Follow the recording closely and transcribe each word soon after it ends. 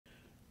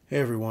Hey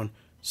everyone,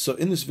 so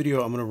in this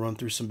video I'm going to run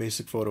through some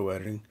basic photo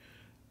editing.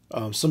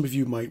 Some of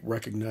you might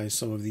recognize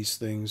some of these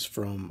things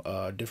from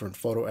different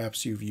photo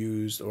apps you've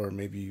used, or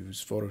maybe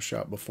used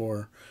Photoshop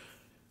before.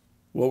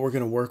 What we're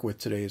going to work with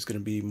today is going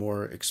to be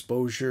more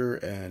exposure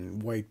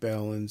and white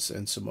balance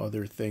and some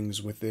other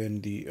things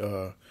within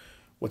the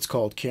what's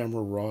called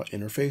camera raw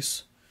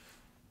interface.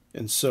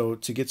 And so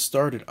to get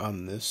started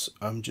on this,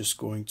 I'm just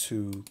going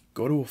to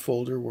go to a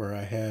folder where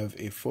I have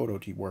a photo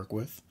to work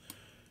with.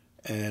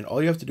 And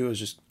all you have to do is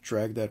just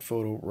drag that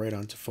photo right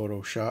onto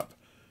Photoshop,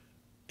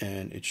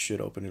 and it should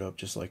open it up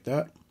just like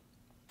that.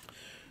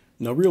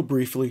 Now, real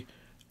briefly,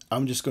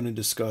 I'm just going to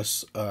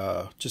discuss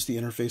just the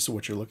interface of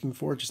what you're looking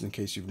for, just in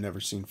case you've never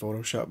seen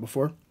Photoshop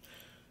before.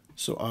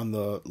 So on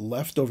the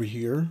left over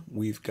here,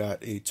 we've got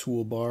a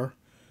toolbar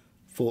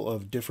full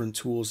of different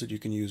tools that you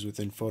can use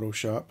within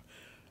Photoshop.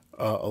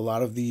 A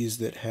lot of these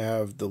that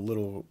have the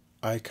little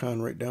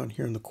icon right down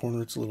here in the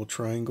corner, it's a little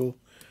triangle.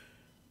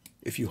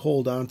 If you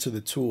hold on to the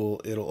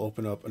tool, it'll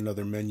open up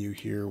another menu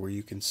here where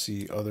you can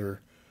see other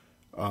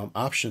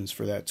options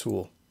for that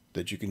tool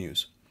that you can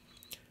use.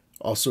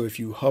 Also, if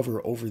you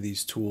hover over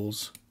these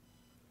tools,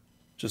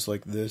 just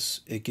like this,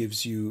 it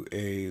gives you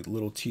a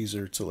little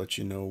teaser to let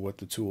you know what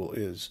the tool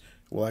is.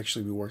 We'll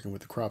actually be working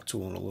with the crop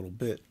tool in a little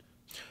bit.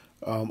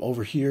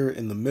 Over here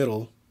in the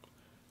middle,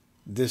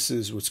 this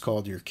is what's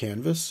called your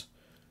canvas.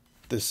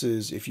 This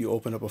is if you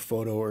open up a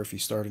photo or if you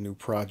start a new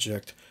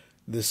project.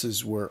 This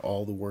is where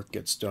all the work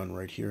gets done,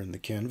 right here in the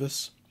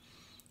canvas.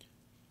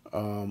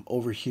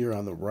 Over here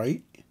on the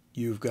right,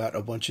 you've got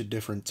a bunch of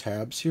different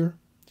tabs here.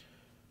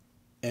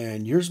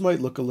 And yours might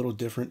look a little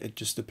different. It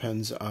just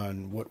depends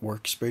on what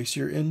workspace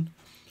you're in.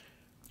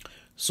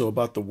 So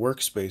about the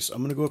workspace, I'm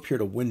going to go up here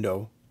to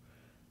Window,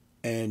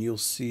 and you'll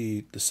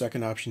see the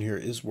second option here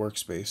is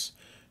Workspace.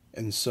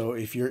 And so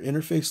if your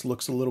interface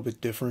looks a little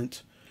bit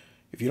different,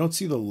 if you don't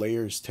see the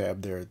Layers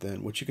tab there,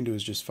 then what you can do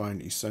is just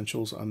find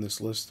Essentials on this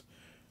list.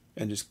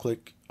 And just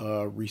click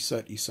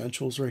Reset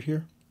Essentials right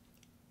here,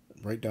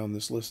 right down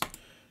this list.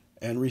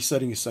 And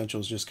resetting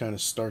Essentials just kind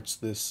of starts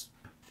this,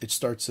 it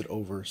starts it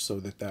over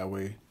so that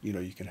way,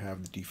 you can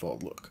have the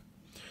default look.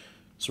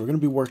 So we're going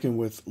to be working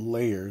with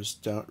layers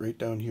right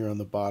down here on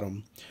the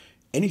bottom.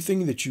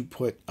 Anything that you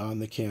put on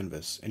the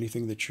canvas,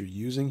 anything that you're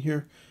using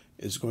here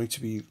is going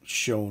to be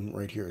shown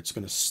right here. It's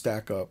going to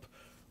stack up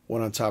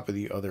one on top of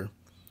the other.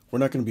 We're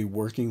not going to be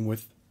working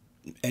with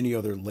any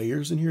other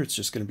layers in here. It's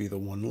just going to be the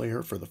one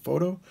layer for the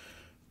photo.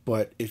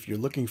 But if you're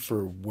looking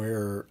for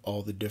where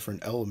all the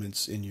different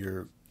elements in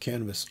your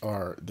canvas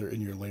are, they're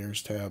in your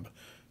layers tab,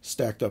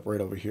 stacked up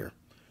right over here.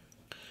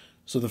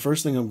 So the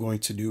first thing I'm going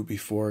to do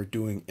before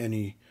doing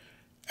any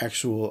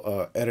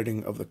actual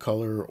editing of the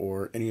color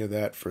or any of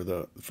that for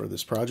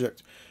this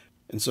project,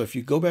 and so if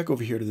you go back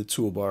over here to the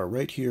toolbar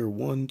right here,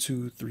 1,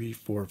 2, 3,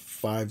 4,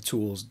 5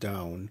 tools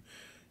down,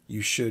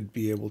 you should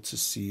be able to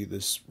see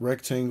this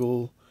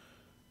rectangle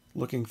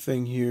looking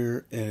thing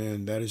here,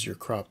 and that is your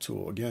crop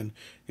tool. Again,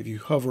 if you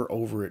hover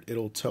over it,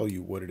 it'll tell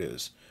you what it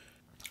is.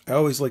 I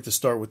always like to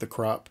start with the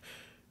crop.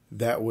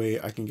 That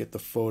way I can get the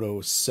photo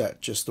set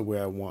just the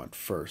way I want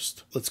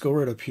first. Let's go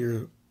right up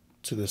here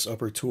to this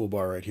upper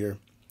toolbar right here.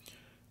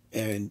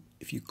 And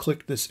if you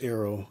click this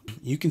arrow,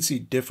 you can see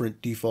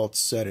different default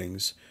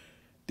settings.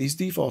 These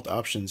default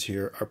options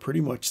here are pretty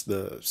much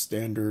the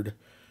standard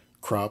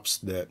crops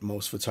that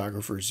most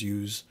photographers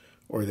use,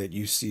 or that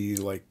you see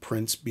like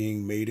prints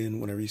being made in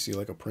whenever you see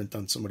like a print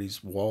on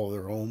somebody's wall of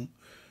their home.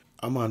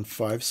 I'm on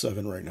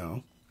 5.7 right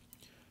now.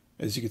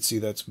 As you can see,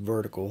 that's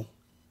vertical.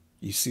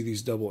 You see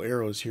these double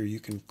arrows here. You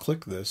can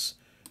click this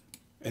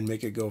and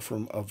make it go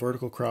from a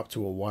vertical crop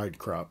to a wide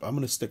crop. I'm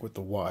going to stick with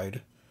the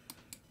wide.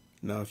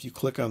 Now if you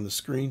click on the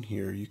screen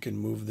here, you can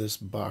move this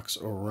box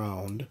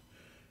around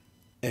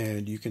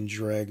and you can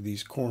drag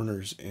these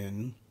corners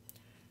in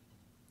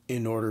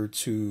order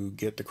to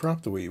get the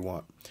crop the way you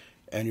want.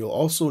 And you'll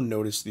also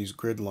notice these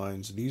grid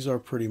lines. These are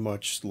pretty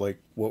much like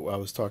what I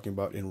was talking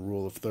about in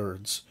rule of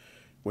thirds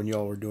when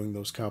y'all were doing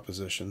those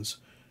compositions.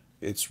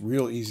 It's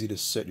real easy to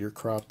set your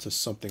crop to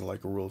something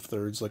like a rule of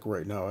thirds. Like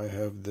right now I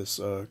have this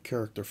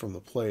character from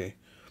the play.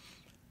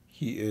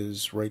 He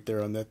is right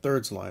there on that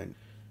thirds line.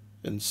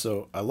 And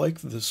so I like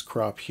this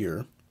crop here.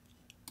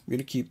 I'm going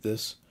to keep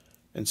this.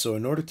 And so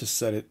in order to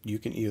set it, you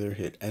can either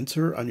hit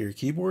enter on your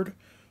keyboard,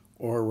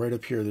 or right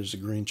up here there's a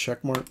green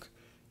check mark.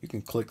 You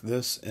can click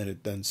this and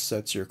it then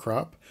sets your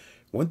crop.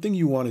 One thing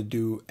you want to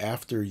do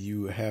after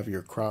you have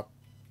your crop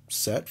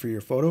set for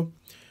your photo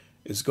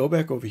is go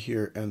back over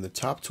here, and the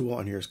top tool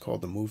on here is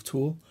called the move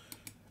tool.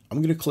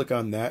 I'm going to click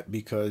on that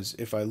because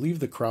if I leave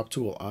the crop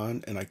tool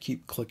on and I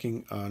keep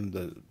clicking on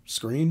the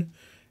screen,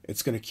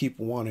 it's going to keep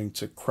wanting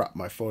to crop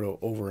my photo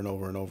over and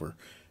over and over.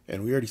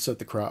 And we already set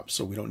the crop,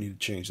 so we don't need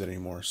to change that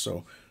anymore. So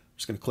I'm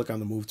just going to click on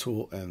the move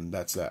tool, and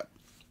that's that.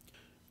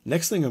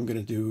 Next thing I'm going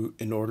to do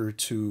in order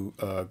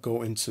to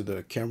go into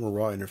the camera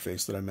raw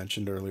interface that I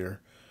mentioned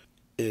earlier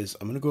is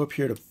I'm going to go up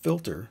here to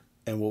filter,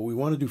 and what we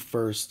want to do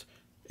first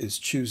is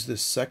choose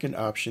this second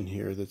option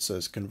here that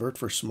says convert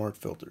for smart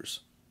filters.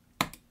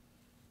 I'm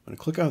going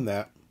to click on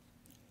that,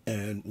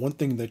 And one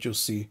thing that you'll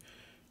see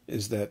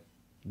is that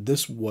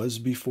this was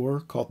before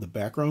called the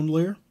background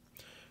layer.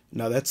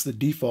 Now that's the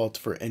default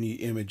for any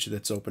image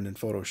that's open in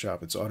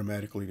Photoshop. It's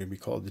automatically going to be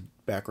called the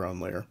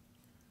background layer.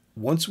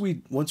 Once we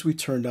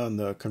turned on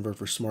the convert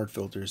for smart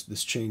filters,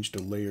 this changed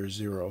to layer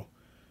 0,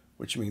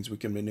 which means we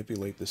can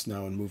manipulate this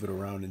now and move it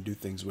around and do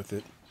things with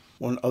it.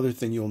 One other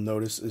thing you'll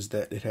notice is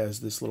that it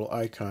has this little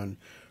icon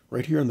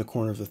right here in the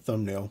corner of the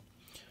thumbnail,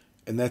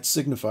 and that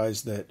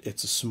signifies that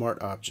it's a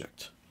smart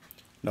object.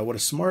 Now what a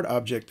smart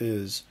object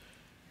is,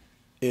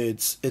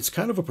 it's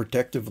kind of a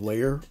protective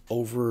layer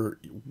over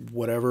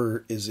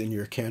whatever is in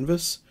your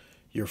canvas,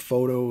 your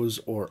photos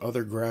or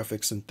other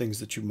graphics and things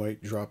that you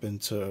might drop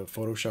into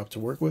Photoshop to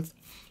work with.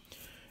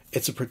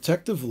 It's a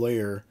protective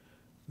layer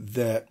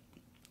that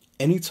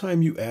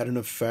anytime you add an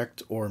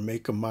effect or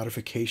make a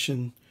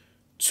modification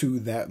to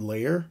that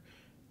layer,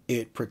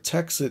 it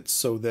protects it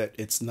so that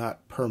it's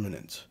not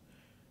permanent.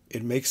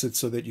 It makes it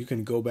so that you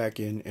can go back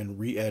in and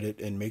re-edit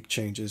and make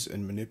changes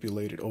and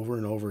manipulate it over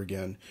and over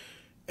again.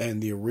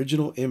 And the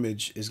original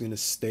image is going to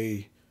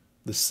stay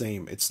the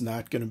same. It's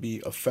not going to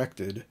be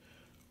affected.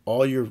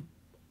 All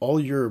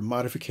your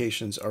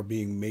modifications are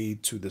being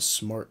made to the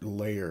smart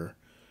layer,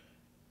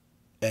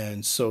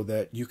 and so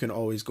that you can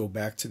always go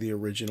back to the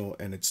original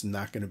and it's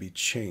not going to be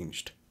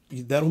changed.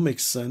 That'll make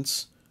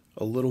sense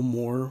a little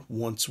more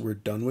once we're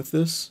done with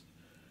this,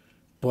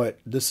 but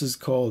this is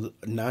called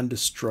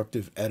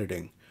non-destructive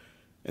editing.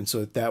 And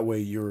so that way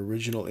your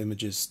original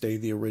images stay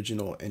the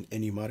original, and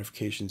any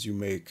modifications you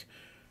make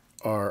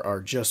are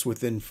just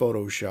within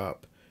Photoshop,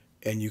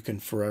 and you can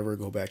forever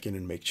go back in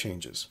and make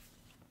changes.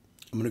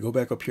 I'm going to go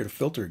back up here to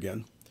filter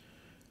again,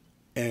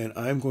 and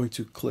I'm going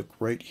to click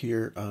right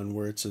here on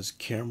where it says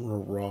camera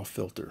raw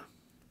filter.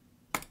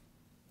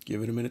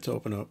 Give it a minute to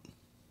open up.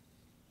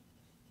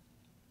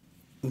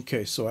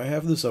 Okay, so I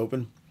have this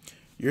open.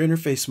 Your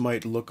interface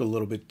might look a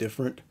little bit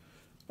different.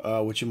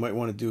 What you might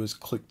want to do is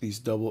click these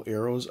double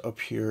arrows up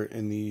here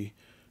in the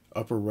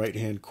upper right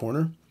hand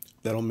corner.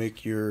 That'll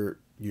make your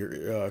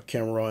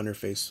camera raw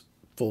interface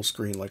full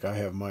screen like I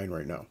have mine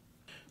right now.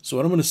 So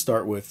what I'm going to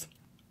start with,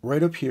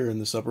 right up here in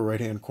this upper right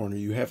hand corner,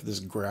 you have this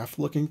graph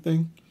looking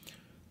thing.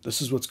 This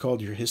is what's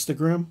called your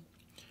histogram,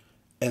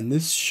 and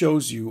this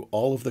shows you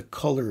all of the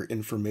color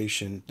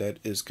information that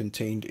is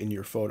contained in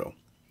your photo.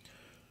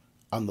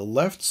 On the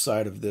left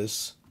side of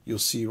this, you'll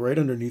see right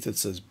underneath it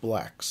says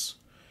blacks.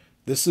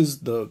 This is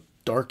the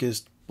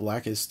darkest,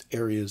 blackest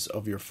areas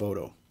of your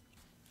photo.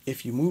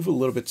 If you move a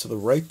little bit to the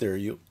right there,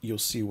 you'll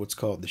see what's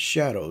called the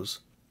shadows,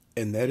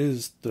 and that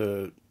is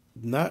the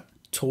not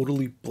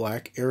totally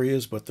black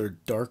areas, but they're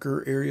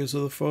darker areas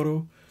of the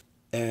photo.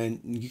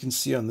 And you can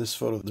see on this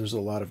photo there's a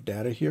lot of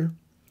data here.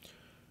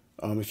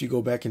 If you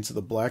go back into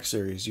the blacks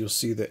areas, you'll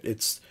see that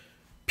it's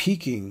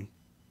peaking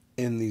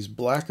in these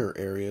blacker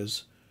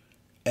areas,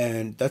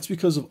 and that's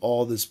because of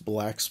all this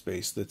black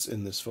space that's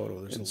in this photo.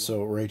 And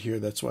so right here,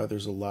 that's why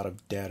there's a lot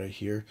of data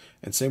here.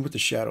 And same with the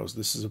shadows.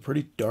 This is a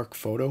pretty dark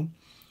photo,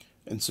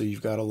 and so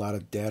you've got a lot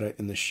of data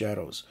in the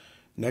shadows.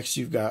 Next,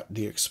 you've got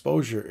the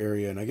exposure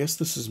area, and I guess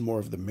this is more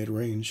of the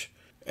mid-range.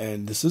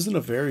 And this isn't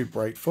a very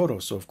bright photo,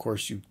 so of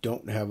course you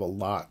don't have a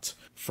lot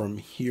from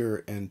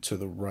here and to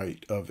the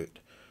right of it.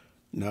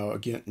 Now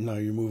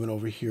you're moving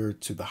over here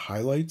to the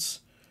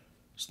highlights.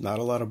 There's not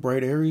a lot of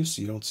bright areas,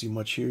 so you don't see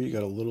much here. You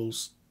got a little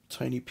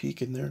tiny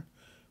peak in there,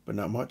 but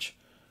not much.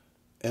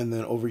 And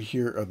then over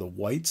here are the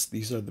whites.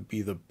 These are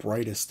the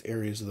brightest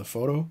areas of the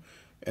photo.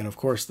 And of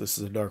course, this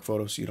is a dark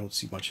photo, so you don't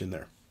see much in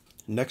there.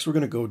 Next, we're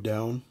going to go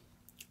down,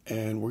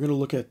 and we're going to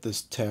look at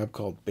this tab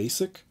called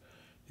Basic.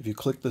 If you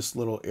click this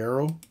little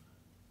arrow,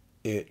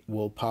 it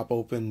will pop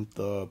open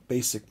the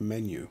basic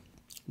menu.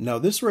 Now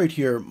this right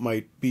here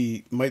might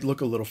look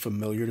a little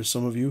familiar to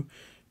some of you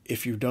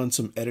if you've done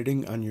some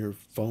editing on your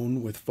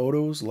phone with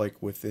photos, like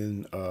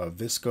within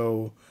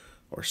Visco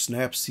or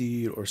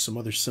Snapseed or some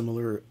other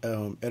similar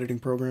editing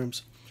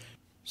programs.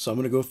 So I'm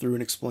going to go through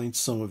and explain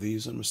some of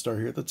these. I'm going to start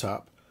here at the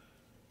top.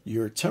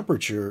 Your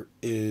temperature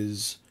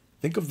is,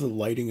 think of the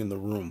lighting in the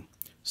room.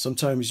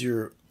 Sometimes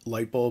your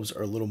light bulbs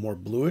are a little more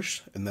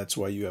bluish, and that's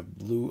why you have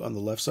blue on the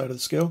left side of the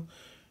scale.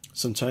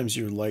 Sometimes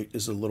your light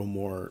is a little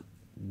more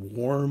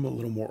warm, a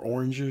little more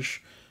orangish,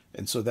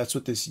 and so that's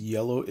what this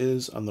yellow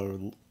is on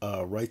the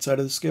right side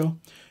of the scale.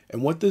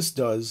 And what this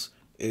does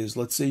is,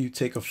 let's say you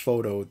take a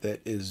photo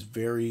that is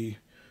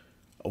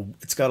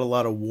it's got a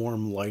lot of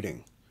warm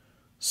lighting.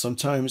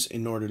 Sometimes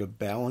in order to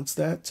balance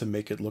that, to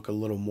make it look a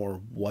little more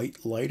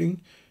white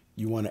lighting,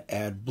 you want to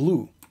add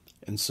blue.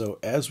 And so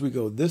as we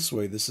go this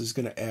way, this is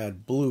going to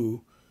add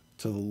blue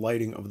to the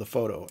lighting of the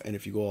photo. And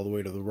if you go all the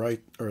way to the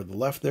right or the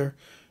left there,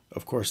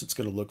 of course it's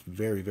going to look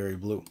very, very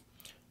blue.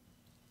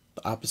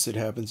 The opposite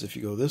happens if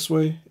you go this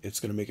way. It's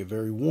going to make it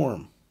very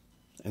warm.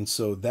 And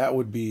so that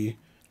would be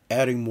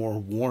adding more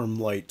warm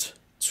light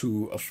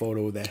to a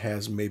photo that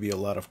has maybe a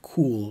lot of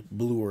cool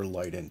bluer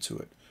light into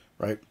it,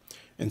 right?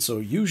 And so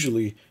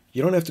usually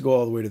you don't have to go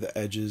all the way to the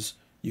edges.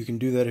 You can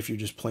do that if you're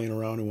just playing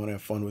around and want to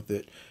have fun with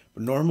it.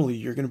 But normally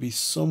you're going to be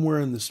somewhere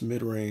in this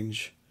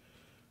mid-range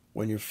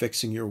when you're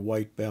fixing your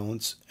white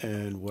balance.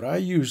 And what I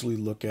usually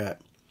look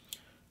at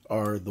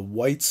are the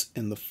whites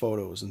in the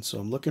photos. And so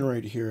I'm looking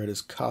right here at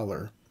his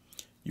collar.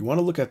 You want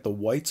to look at the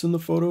whites in the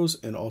photos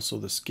and also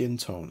the skin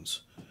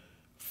tones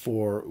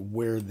for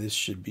where this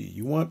should be.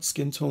 You want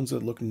skin tones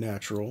that look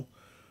natural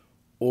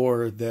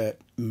or that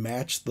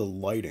match the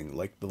lighting.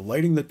 Like the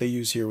lighting that they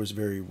use here was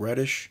very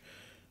reddish,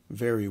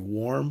 very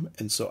warm,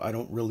 and so I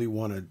don't really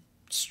want to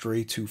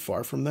stray too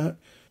far from that.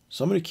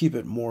 So I'm going to keep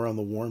it more on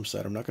the warm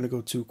side. I'm not going to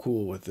go too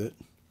cool with it.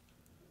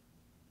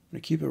 I'm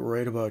going to keep it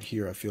right about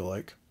here, I feel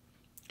like.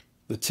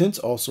 The tint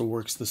also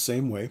works the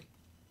same way.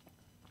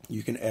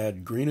 You can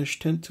add greenish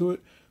tint to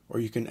it, or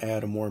you can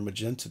add a more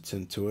magenta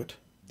tint to it.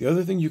 The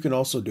other thing you can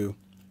also do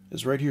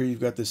is right here you've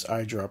got this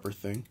eyedropper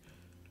thing.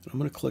 I'm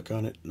going to click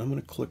on it, and I'm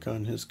going to click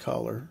on his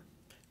collar.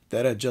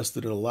 That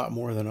adjusted it a lot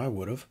more than I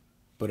would have,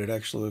 but it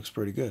actually looks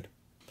pretty good.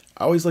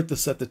 I always like to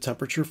set the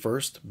temperature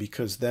first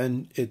because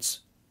then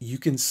you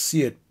can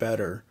see it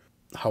better,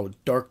 how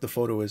dark the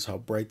photo is, how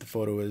bright the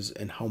photo is,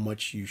 and how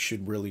much you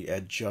should really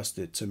adjust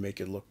it to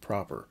make it look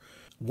proper.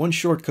 One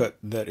shortcut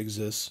that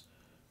exists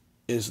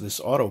is this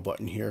auto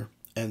button here,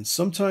 and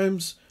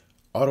sometimes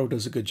auto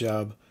does a good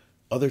job,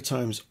 other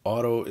times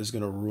auto is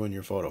going to ruin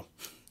your photo.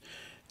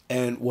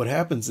 And what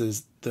happens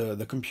is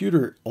the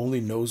computer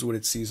only knows what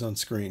it sees on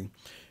screen.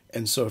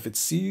 And so if it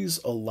sees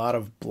a lot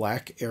of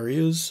black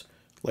areas,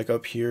 like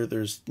up here,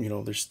 there's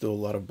still a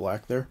lot of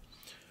black there.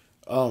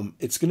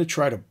 It's going to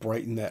try to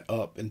brighten that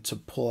up and to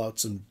pull out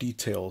some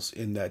details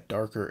in that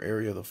darker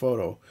area of the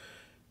photo.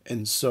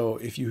 And so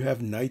if you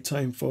have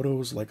nighttime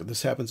photos, like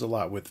this happens a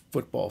lot with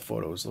football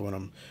photos when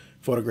I'm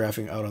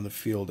photographing out on the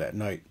field at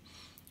night,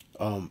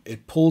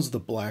 it pulls the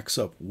blacks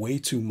up way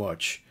too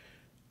much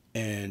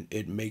and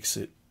it makes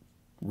it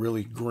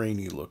really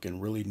grainy looking,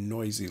 really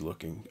noisy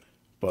looking.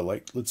 But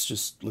like, let's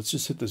just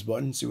hit this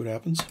button and see what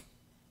happens.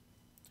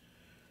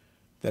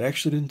 That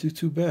actually didn't do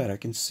too bad. I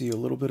can see a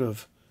little bit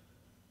of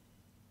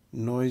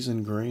noise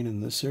and grain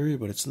in this area,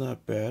 but it's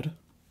not bad.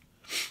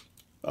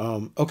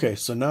 Okay,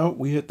 so now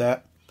we hit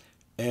that,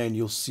 and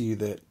you'll see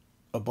that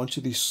a bunch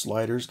of these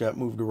sliders got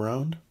moved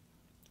around.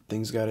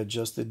 Things got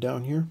adjusted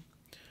down here.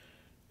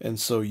 And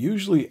so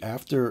usually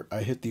after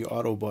I hit the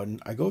auto button,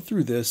 I go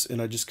through this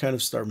and I just kind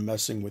of start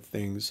messing with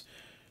things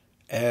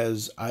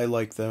as I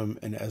like them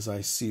and as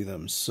I see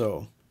them.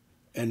 So,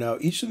 and now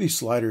each of these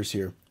sliders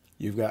here,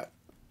 you've got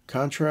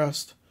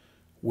contrast,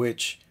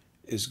 which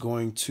is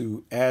going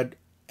to add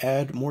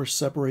more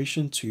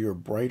separation to your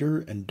brighter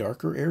and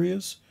darker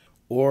areas.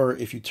 Or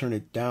if you turn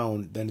it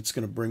down, then it's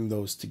going to bring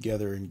those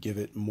together and give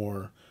it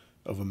more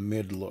of a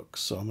mid look.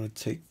 So I'm going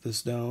to take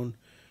this down,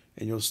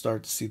 and you'll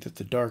start to see that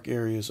the dark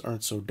areas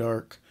aren't so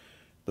dark,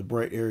 the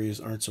bright areas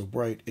aren't so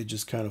bright. It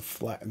just kind of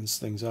flattens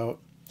things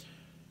out.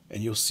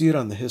 And you'll see it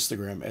on the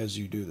histogram as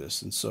you do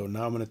this. And so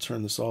now I'm going to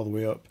turn this all the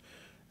way up,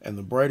 and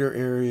the brighter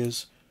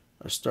areas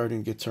are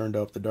starting to get turned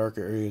up, the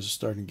darker areas are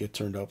starting to get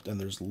turned up, and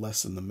there's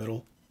less in the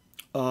middle.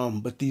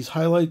 But these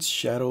highlights,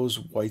 shadows,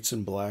 whites,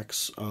 and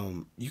blacks,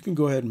 you can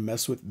go ahead and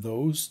mess with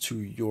those to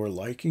your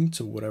liking,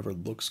 to whatever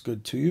looks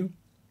good to you.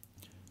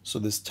 So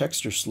this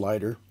texture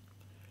slider,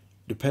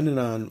 depending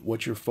on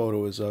what your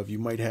photo is of, you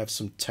might have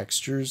some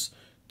textures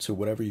to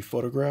whatever you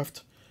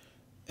photographed.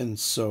 And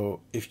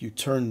so if you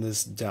turn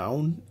this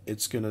down,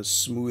 it's going to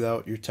smooth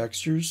out your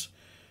textures.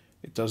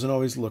 It doesn't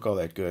always look all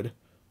that good,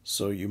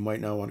 so you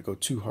might not want to go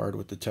too hard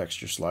with the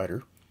texture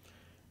slider.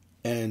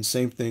 And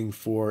same thing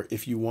for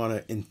if you want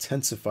to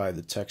intensify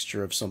the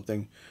texture of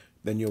something,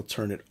 then you'll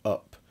turn it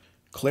up.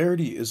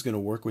 Clarity is going to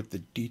work with the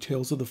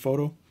details of the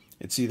photo.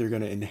 It's either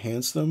going to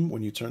enhance them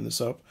when you turn this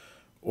up,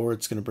 or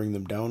it's going to bring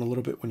them down a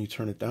little bit when you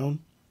turn it down.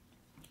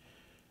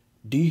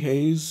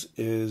 Dehaze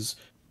is,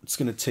 it's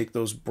going to take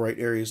those bright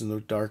areas and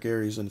those dark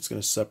areas, and it's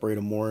going to separate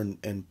them more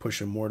and push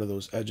them more to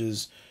those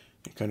edges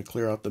and kind of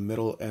clear out the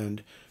middle.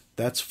 And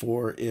that's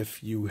for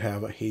if you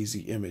have a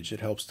hazy image. It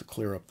helps to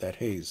clear up that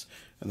haze.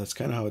 And that's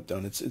kind of how it's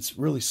done. It's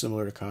really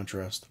similar to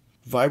contrast.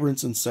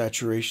 Vibrance and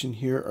saturation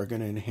here are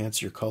going to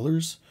enhance your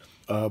colors.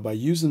 By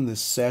using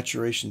this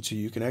saturation tool,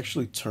 you can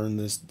actually turn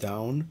this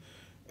down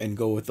and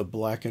go with the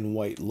black and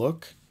white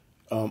look.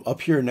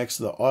 Up here next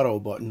to the auto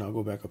button, I'll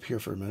go back up here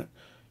for a minute,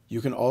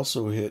 you can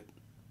also hit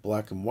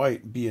black and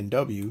white, B and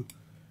W,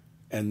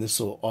 and this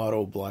will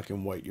auto black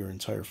and white your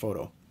entire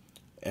photo.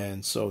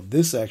 And so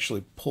this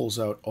actually pulls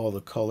out all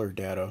the color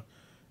data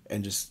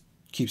and just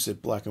keeps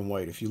it black and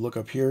white. If you look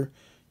up here,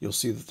 you'll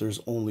see that there's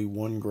only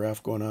one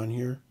graph going on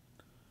here.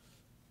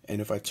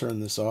 And if I turn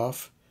this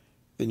off,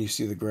 then you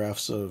see the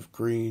graphs of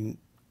green,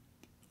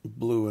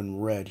 blue,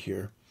 and red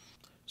here.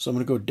 So I'm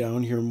going to go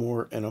down here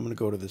more, and I'm going to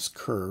go to this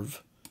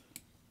curve.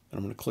 And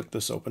I'm going to click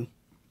this open.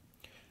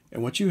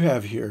 And what you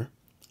have here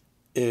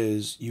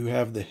is you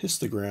have the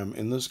histogram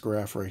in this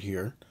graph right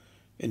here.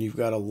 And you've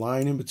got a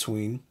line in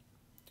between.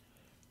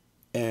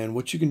 And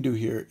what you can do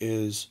here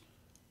is,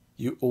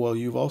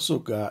 you've also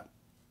got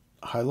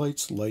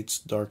highlights, lights,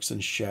 darks,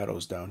 and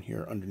shadows down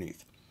here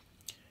underneath.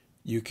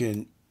 You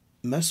can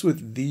mess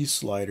with these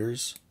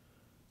sliders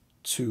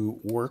to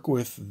work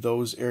with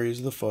those areas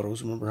of the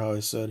photos. Remember how I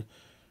said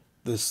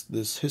This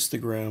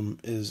histogram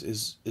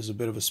is a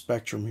bit of a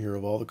spectrum here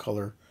of all the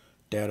color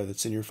data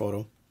that's in your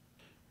photo.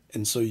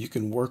 And so you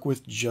can work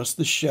with just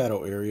the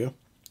shadow area.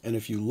 And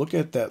if you look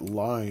at that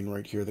line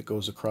right here that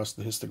goes across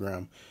the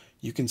histogram,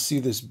 you can see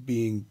this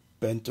being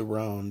bent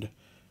around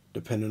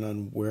depending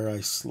on where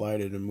I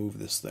slide it and move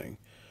this thing.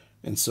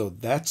 And so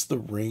that's the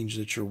range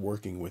that you're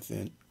working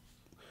within.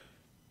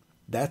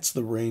 That's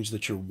the range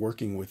that you're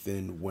working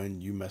within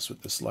when you mess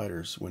with the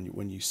sliders.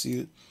 When you see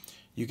it,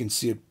 you can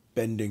see it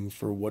bending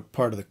for what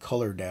part of the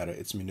color data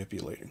it's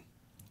manipulating.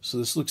 So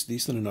this looks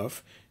decent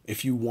enough.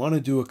 If you want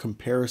to do a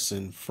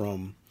comparison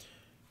from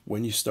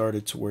when you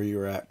started to where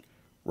you're at,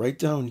 right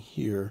down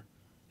here,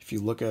 if you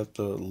look at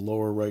the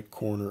lower right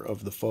corner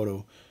of the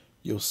photo,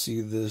 you'll see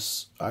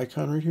this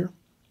icon right here.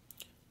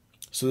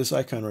 So this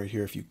icon right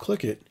here, if you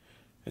click it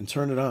and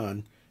turn it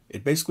on,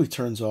 it basically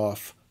turns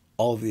off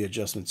all of the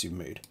adjustments you've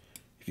made.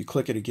 If you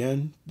click it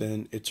again,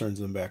 then it turns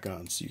them back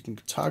on. So you can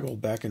toggle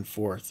back and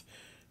forth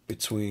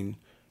between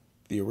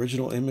the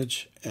original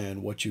image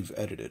and what you've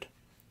edited.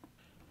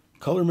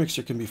 Color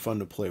Mixer can be fun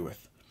to play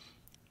with.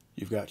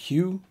 You've got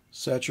hue,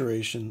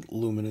 saturation,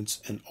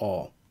 luminance, and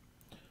all.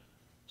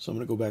 So I'm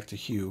going to go back to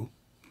hue.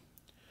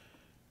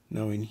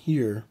 Now in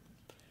here,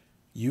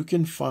 you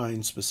can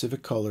find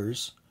specific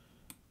colors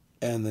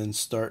and then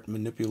start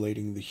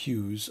manipulating the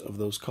hues of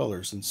those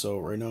colors. And so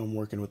right now I'm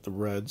working with the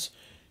reds.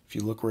 If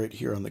you look right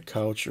here on the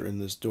couch or in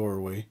this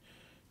doorway,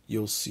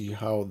 you'll see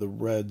how the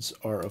reds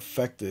are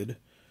affected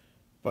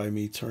by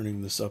me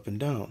turning this up and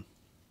down.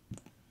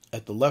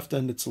 At the left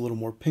end, it's a little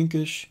more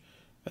pinkish.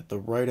 At the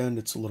right end,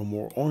 it's a little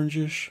more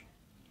orangish.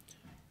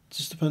 It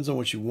just depends on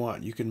what you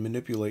want. You can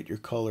manipulate your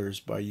colors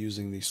by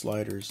using these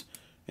sliders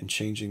and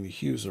changing the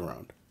hues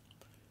around.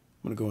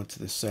 I'm going to go into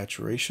the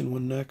saturation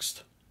one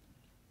next.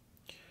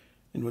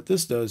 And what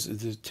this does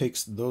is it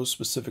takes those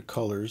specific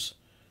colors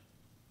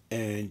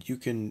and you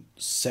can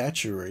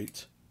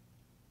saturate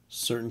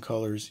certain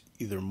colors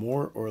either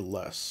more or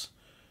less.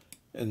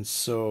 And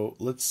so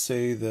let's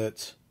say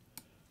that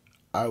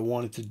I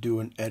wanted to do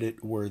an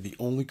edit where the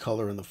only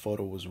color in the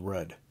photo was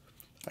red.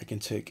 I can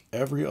take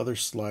every other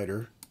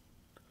slider,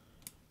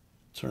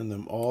 turn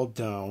them all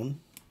down,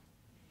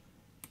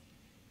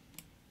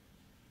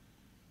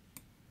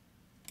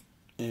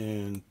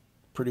 and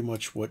pretty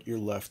much what you're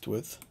left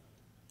with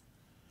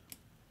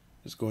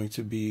is going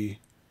to be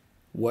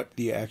what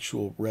the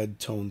actual red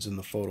tones in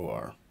the photo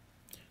are.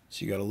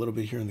 So you got a little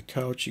bit here in the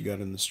couch, you got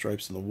in the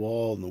stripes in the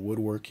wall and the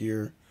woodwork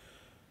here,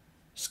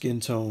 skin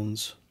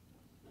tones.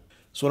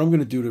 So what I'm going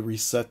to do to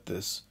reset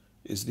this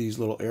is these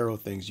little arrow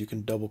things. You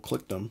can double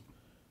click them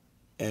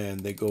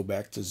and they go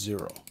back to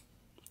 0.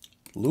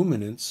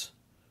 Luminance,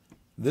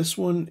 this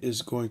one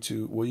is going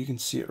to, well, you can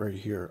see it right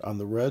here on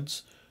the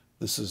reds.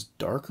 This is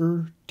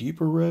darker,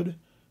 deeper red,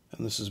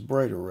 and this is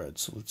brighter red.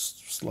 So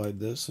let's slide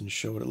this and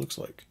show what it looks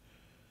like.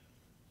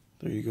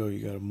 There you go. You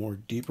got a more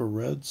deeper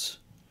reds,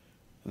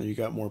 and then you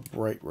got more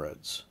bright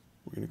reds.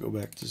 We're going to go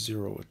back to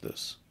 0 with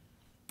this.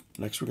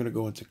 Next, we're going to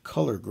go into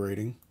color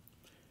grading.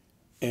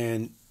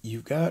 And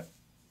you've got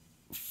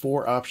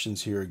 4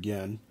 options here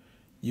again.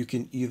 You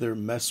can either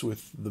mess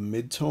with the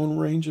mid-tone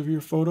range of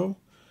your photo.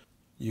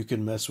 You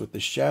can mess with the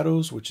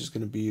shadows, which is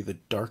going to be the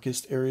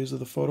darkest areas of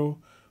the photo,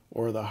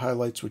 or the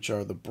highlights, which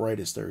are the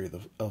brightest area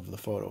of the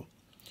photo.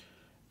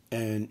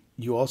 And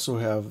you also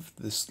have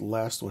this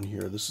last one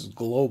here. This is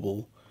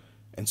global.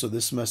 And so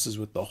this messes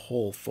with the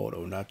whole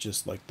photo, not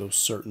just like those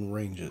certain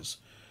ranges.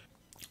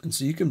 And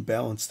so you can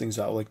balance things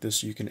out like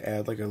this. You can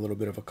add like a little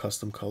bit of a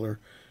custom color.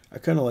 I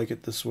kind of like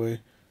it this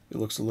way. It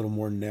looks a little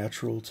more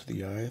natural to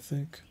the eye, I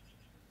think.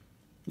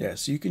 Yeah,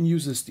 so you can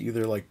use this to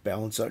either like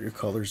balance out your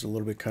colors a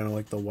little bit, kind of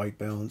like the white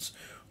balance,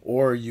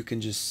 or you can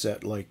just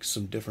set like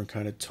some different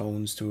kind of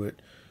tones to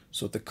it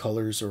so that the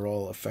colors are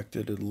all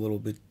affected a little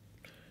bit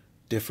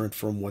different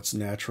from what's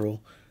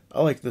natural.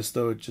 I like this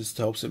though, it just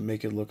helps it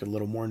make it look a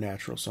little more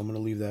natural, so I'm going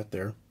to leave that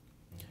there.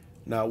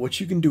 Now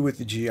what you can do with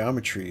the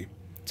geometry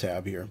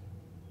tab here,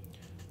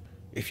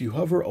 if you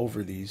hover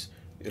over these,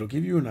 it'll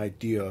give you an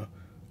idea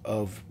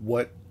of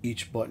what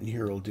each button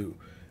here will do.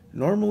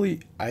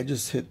 Normally I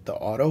just hit the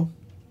auto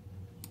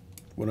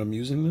when I'm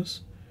using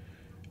this,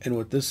 and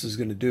what this is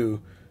going to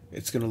do,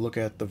 it's going to look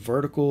at the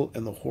vertical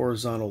and the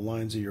horizontal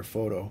lines of your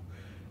photo,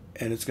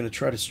 and it's going to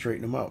try to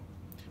straighten them out.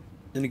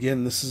 And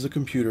again, this is a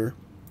computer.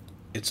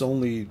 It's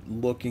only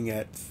looking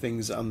at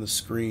things on the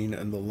screen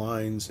and the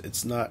lines.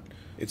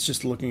 It's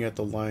just looking at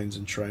the lines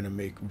and trying to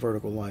make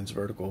vertical lines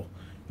vertical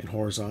and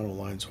horizontal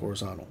lines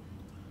horizontal.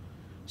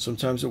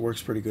 Sometimes it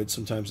works pretty good,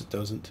 sometimes it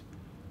doesn't.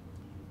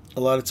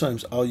 A lot of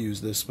times I'll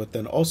use this, but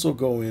then also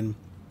go in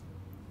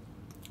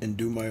and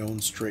do my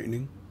own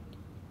straightening.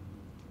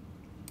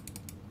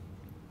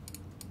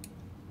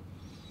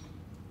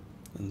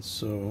 And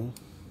so,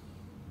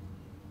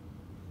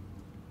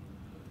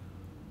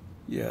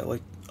 yeah,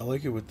 I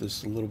like it with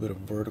this a little bit of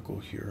vertical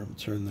here. I'm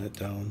turning that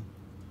down,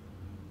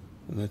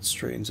 and that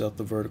straightens out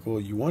the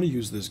vertical. You want to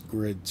use this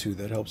grid too.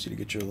 That helps you to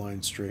get your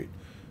line straight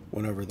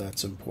whenever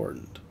that's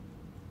important.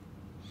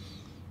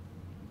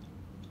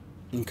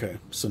 Okay,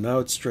 so now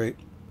it's straight.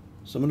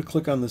 So I'm going to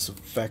click on this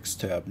Effects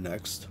tab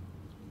next.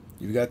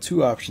 You've got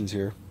two options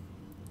here.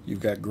 You've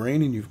got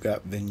Grain and you've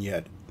got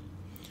Vignette.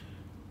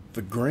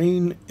 The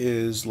grain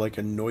is like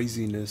a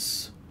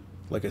noisiness,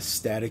 like a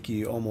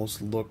staticky almost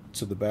look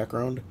to the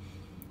background.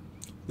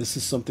 This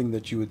is something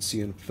that you would see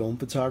in film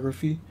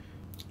photography.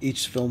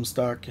 Each film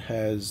stock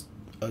has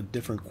a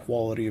different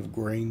quality of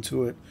grain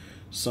to it.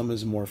 Some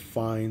is more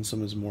fine,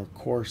 some is more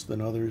coarse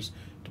than others,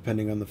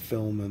 depending on the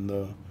film and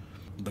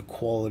the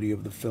quality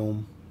of the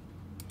film.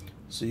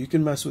 So you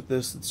can mess with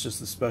this. It's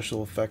just a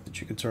special effect that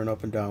you can turn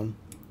up and down.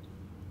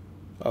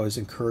 I always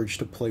encourage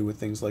to play with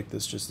things like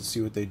this just to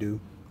see what they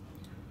do.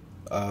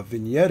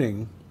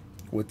 Vignetting,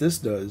 what this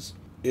does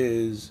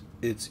is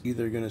it's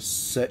either going to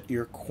set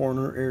your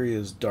corner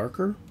areas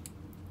darker.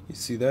 You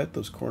see that?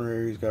 Those corner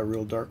areas got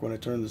real dark when I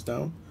turn this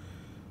down.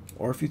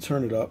 Or if you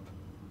turn it up,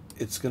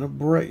 it's going to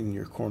brighten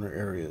your corner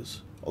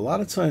areas. A lot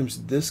of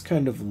times this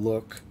kind of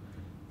look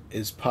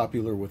is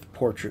popular with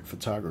portrait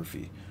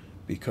photography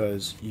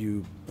because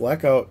you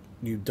black out,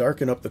 you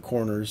darken up the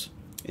corners,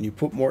 and you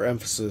put more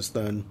emphasis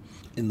than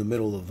in the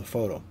middle of the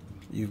photo.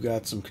 You've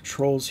got some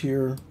controls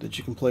here that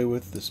you can play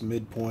with, this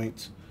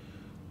midpoint,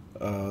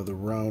 the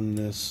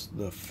roundness,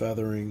 the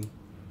feathering.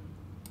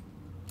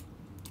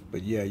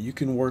 But yeah, you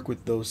can work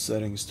with those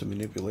settings to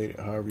manipulate it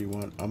however you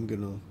want.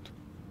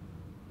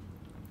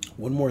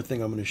 One more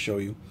thing I'm gonna show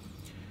you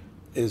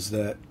is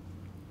that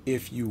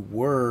if you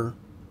were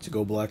to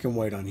go black and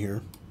white on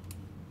here,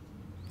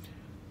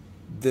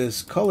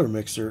 this color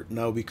mixer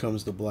now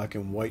becomes the black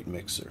and white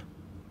mixer.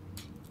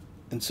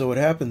 And so what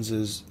happens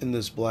is, in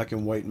this black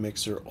and white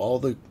mixer, all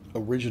the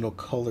original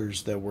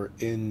colors that were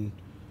in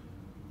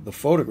the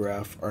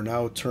photograph are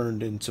now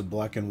turned into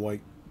black and white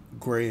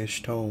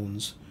grayish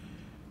tones.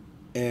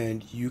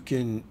 And you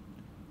can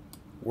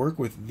work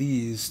with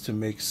these to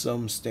make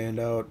some stand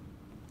out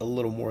a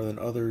little more than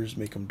others,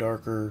 make them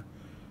darker,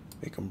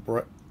 make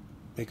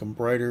them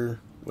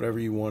brighter, whatever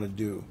you want to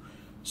do.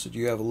 So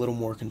you have a little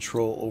more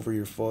control over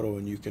your photo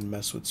and you can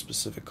mess with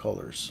specific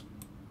colors.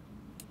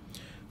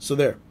 So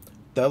there.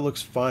 That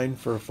looks fine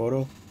for a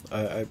photo.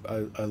 I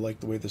like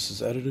the way this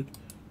is edited.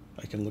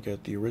 I can look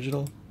at the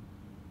original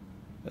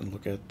and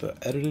look at the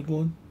edited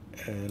one,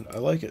 and I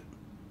like it.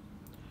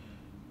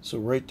 So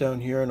right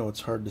down here, I know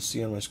it's hard to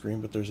see on my screen,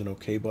 but there's an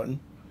OK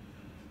button.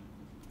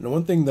 Now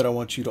one thing that I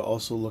want you to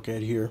also look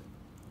at here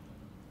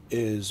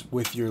is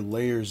with your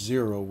layer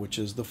 0, which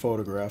is the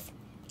photograph,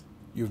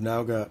 you've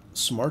now got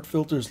smart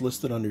filters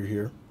listed under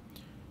here,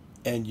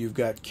 and you've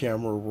got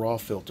camera raw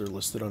filter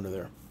listed under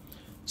there.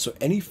 So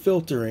any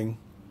filtering,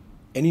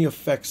 any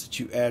effects that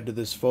you add to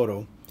this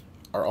photo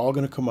are all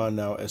going to come on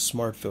now as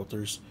smart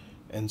filters.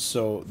 And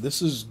so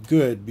this is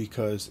good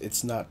because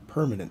it's not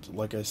permanent.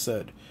 Like I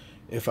said,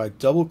 if I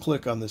double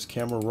click on this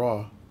camera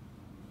raw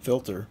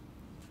filter,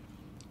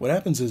 what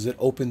happens is it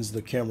opens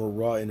the camera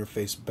raw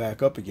interface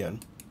back up again.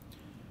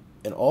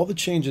 And all the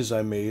changes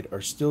I made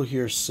are still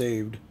here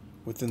saved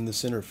within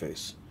this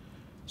interface.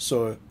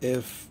 So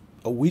if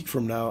a week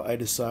from now I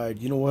decide,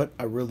 you know what,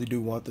 I really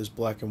do want this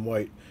black and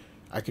white,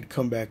 I could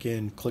come back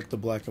in, click the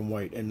black and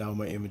white, and now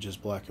my image is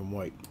black and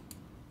white.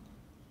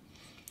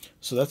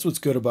 So that's what's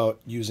good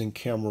about using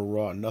camera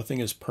raw.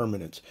 Nothing is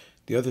permanent.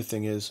 The other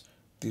thing is,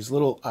 these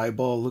little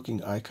eyeball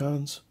looking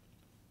icons,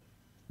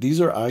 these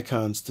are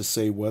icons to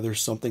say whether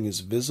something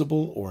is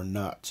visible or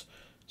not.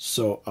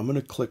 So I'm going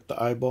to click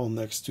the eyeball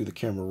next to the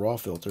camera raw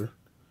filter,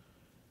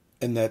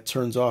 and that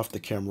turns off the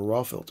camera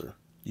raw filter.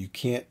 You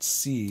can't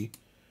see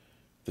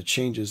the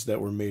changes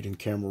that were made in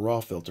camera raw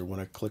filter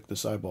when I click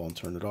this eyeball and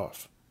turn it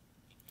off.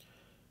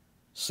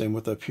 Same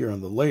with up here on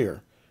the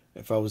layer.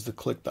 If I was to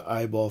click the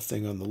eyeball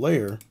thing on the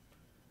layer,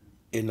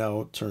 it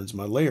now turns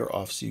my layer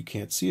off so you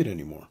can't see it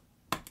anymore.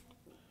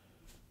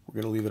 We're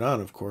going to leave it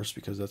on, of course,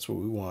 because that's what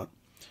we want.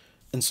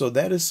 And so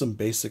that is some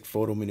basic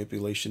photo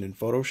manipulation in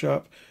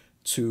Photoshop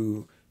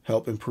to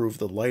help improve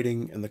the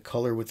lighting and the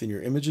color within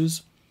your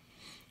images.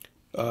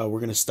 We're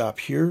going to stop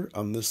here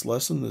on this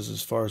lesson. This is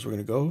as far as we're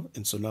going to go.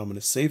 And so now I'm going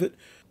to save it.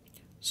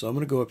 So I'm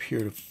going to go up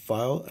here to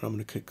File, and I'm going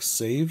to click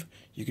Save.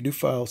 You can do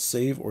File,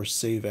 Save, or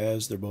Save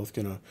As. They're both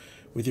going to,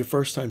 with your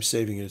first time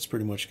saving it, it's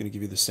pretty much going to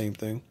give you the same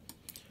thing.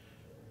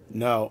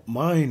 Now,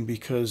 mine,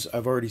 because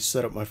I've already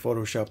set up my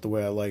Photoshop the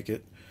way I like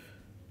it,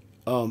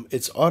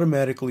 it's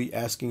automatically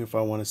asking if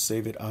I want to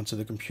save it onto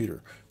the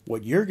computer.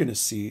 What you're going to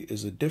see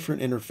is a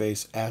different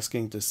interface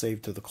asking to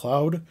save to the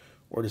cloud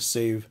or to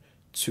save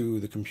to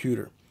the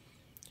computer.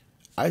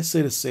 I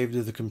say to save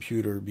to the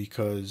computer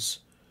because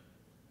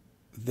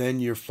then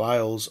your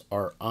files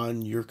are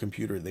on your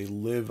computer. They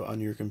live on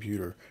your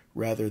computer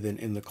rather than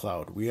in the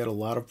cloud. We had a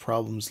lot of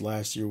problems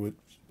last year with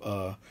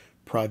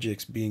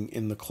projects being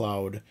in the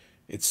cloud.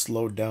 It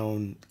slowed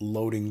down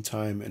loading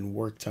time and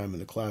work time in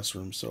the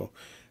classroom. So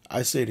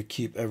I say to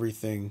keep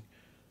everything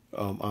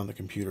on the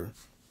computer.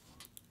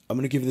 I'm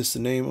going to give this a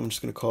name. I'm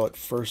just going to call it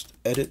First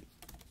Edit.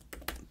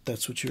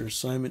 That's what your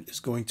assignment is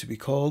going to be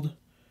called.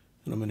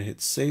 And I'm going to hit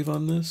Save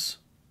on this.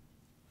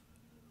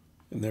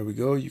 And there we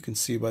go. You can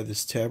see by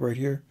this tab right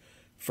here,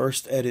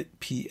 First Edit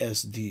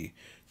PSD.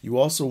 You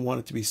also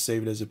want it to be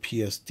saved as a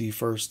PSD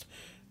first.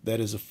 That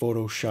is a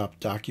Photoshop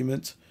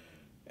document.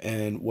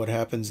 And what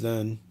happens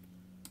then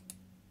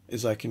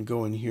is I can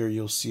go in here.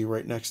 You'll see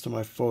right next to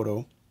my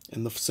photo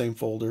in the same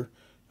folder,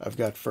 I've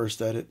got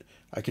first edit.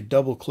 I could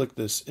double click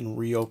this and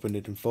reopen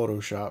it in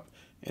Photoshop,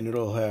 and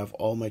it'll have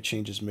all my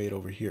changes made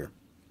over here.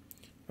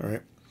 All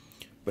right.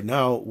 But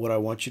now what I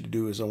want you to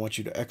do is I want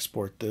you to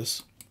export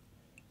this.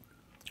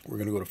 We're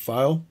going to go to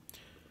File,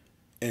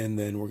 and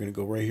then we're going to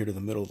go right here to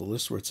the middle of the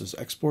list where it says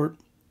Export,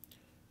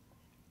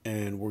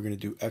 and we're going to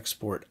do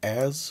Export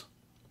As.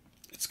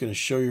 It's going to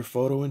show your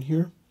photo in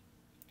here.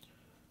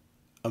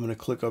 I'm going to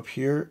click up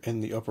here in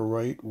the upper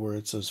right where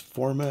it says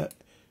Format,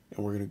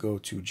 and we're going to go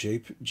to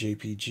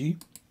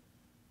JPG.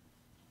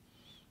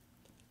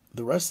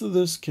 The rest of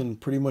this can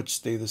pretty much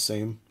stay the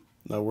same.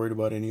 Not worried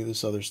about any of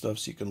this other stuff,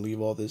 so you can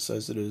leave all this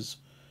as it is.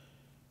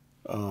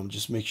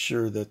 Just make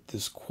sure that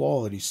this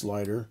quality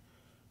slider,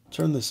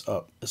 turn this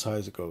up as high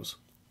as it goes.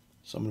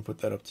 So I'm going to put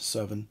that up to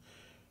 7.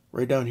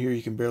 Right down here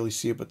you can barely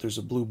see it, but there's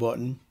a blue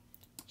button.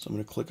 So I'm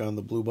going to click on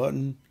the blue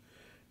button.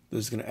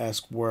 This is going to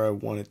ask where I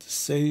want it to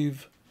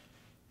save.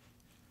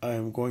 I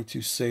am going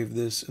to save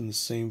this in the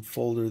same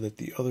folder that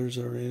the others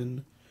are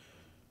in,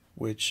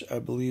 which I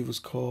believe was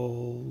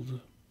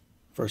called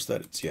First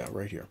Edits. Yeah,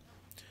 right here.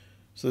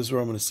 So this is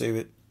where I'm going to save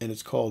it, and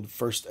it's called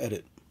First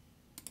Edit.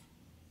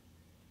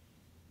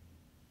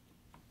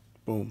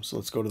 Boom. So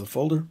let's go to the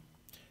folder,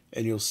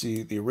 and you'll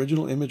see the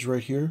original image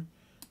right here.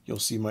 You'll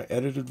see my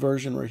edited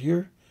version right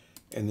here,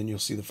 and then you'll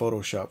see the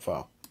Photoshop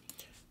file.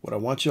 What I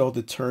want y'all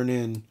to turn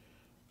in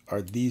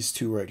are these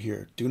two right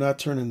here. Do not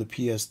turn in the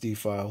PSD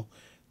file.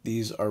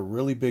 These are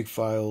really big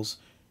files.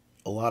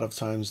 A lot of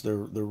times they're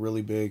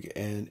really big,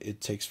 and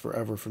it takes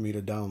forever for me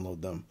to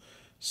download them.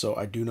 So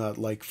I do not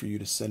like for you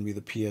to send me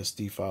the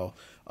PSD file,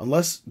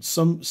 unless in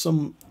some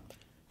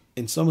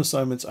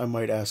assignments I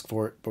might ask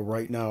for it, but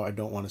right now I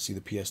don't want to see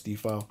the PSD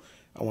file.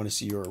 I want to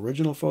see your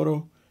original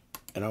photo,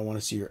 and I want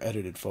to see your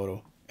edited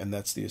photo, and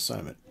that's the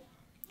assignment.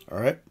 All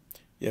right?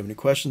 You have any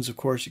questions, of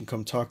course, you can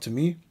come talk to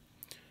me.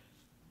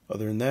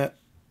 Other than that,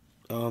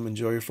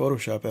 enjoy your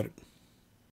Photoshop edit.